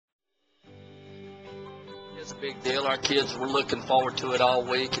it's a big deal. Our kids were looking forward to it all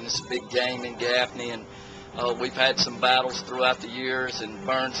week, and it's a big game in Gaffney. And we've had some battles throughout the years, and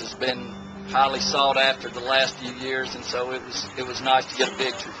Burns has been highly sought after the last few years, and so it was nice to get a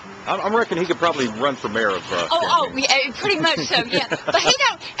victory. I reckon he could probably run for mayor of yeah, pretty much so, yeah. But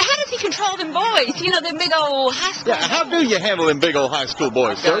how does he control them boys? You know, them big old high school boys. How do you handle them big old high school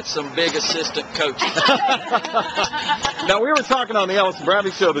boys, Got some big assistant coaches. Now, we were talking on the Ellis and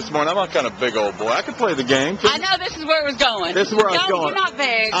Bradley show this morning. I'm not kind of big old boy. I could play the game. I know this is where it was going. This is where I was going. Do not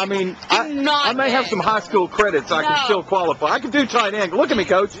beg. I mean, I may have some high school credits. I can still qualify. I can do tight end. Look at me,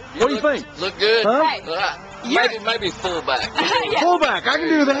 Coach. What do you think? Look good. Huh? Hey. Maybe fullback. Yeah. Fullback. I can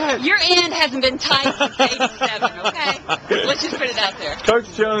do that. Your end hasn't been tight since 87, okay? Let's just put it out there.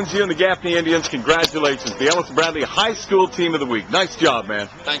 Coach Jones, you and the Gaffney Indians, congratulations. The Ellis and Bradley High School Team of the Week. Nice job, man.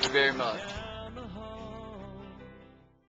 Thank you very much.